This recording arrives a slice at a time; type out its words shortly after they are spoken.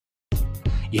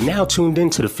You're now tuned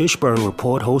into the Fishburne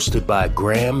Report hosted by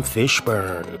Graham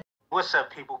Fishburne. What's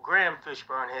up, people? Graham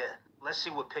Fishburne here. Let's see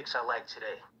what picks I like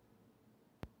today.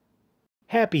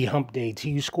 Happy Hump Day to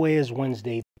you Squares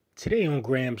Wednesday. Today on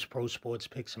Graham's Pro Sports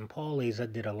Picks and Parlays, I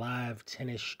did a live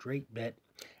tennis straight bet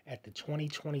at the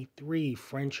 2023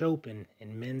 French Open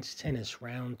in men's tennis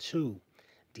round 2.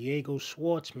 Diego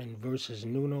Schwartzman versus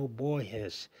Nuno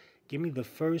Borges. Give me the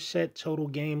first set total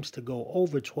games to go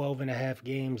over 12.5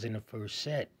 games in the first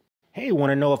set. Hey,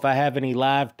 want to know if I have any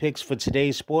live picks for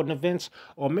today's sporting events?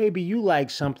 Or maybe you like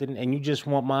something and you just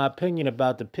want my opinion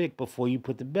about the pick before you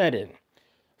put the bet in.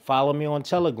 Follow me on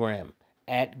Telegram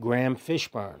at Graham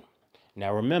Fishburne.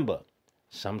 Now remember,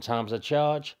 sometimes I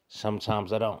charge,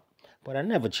 sometimes I don't. But I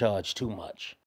never charge too much.